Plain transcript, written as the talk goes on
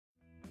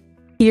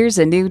Here's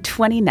a new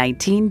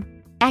 2019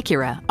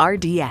 Acura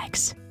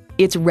RDX.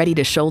 It's ready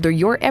to shoulder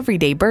your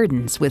everyday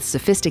burdens with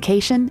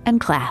sophistication and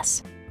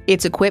class.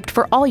 It's equipped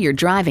for all your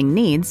driving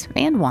needs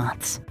and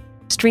wants.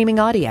 Streaming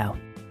audio,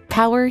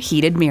 power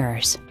heated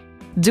mirrors,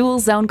 dual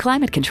zone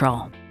climate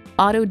control,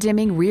 auto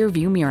dimming rear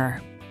view mirror,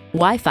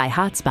 Wi-Fi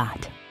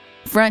hotspot,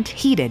 front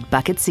heated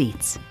bucket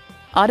seats,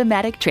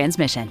 automatic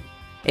transmission,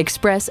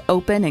 express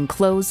open and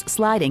close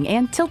sliding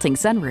and tilting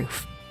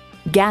sunroof,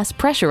 gas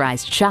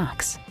pressurized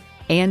shocks,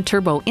 and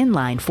turbo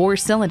inline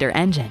 4-cylinder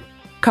engine.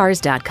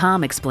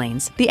 Cars.com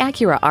explains the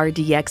Acura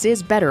RDX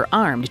is better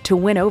armed to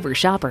win over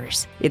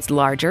shoppers. It's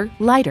larger,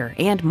 lighter,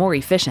 and more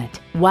efficient,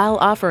 while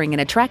offering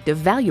an attractive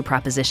value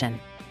proposition.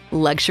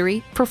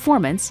 Luxury,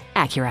 performance,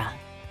 Acura.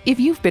 If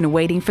you've been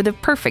waiting for the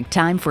perfect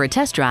time for a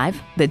test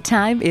drive, the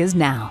time is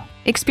now.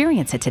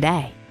 Experience it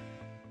today.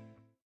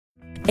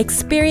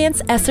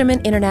 Experience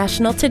Esserman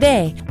International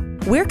today.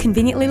 We're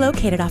conveniently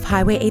located off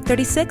Highway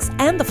 836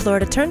 and the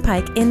Florida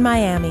Turnpike in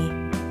Miami.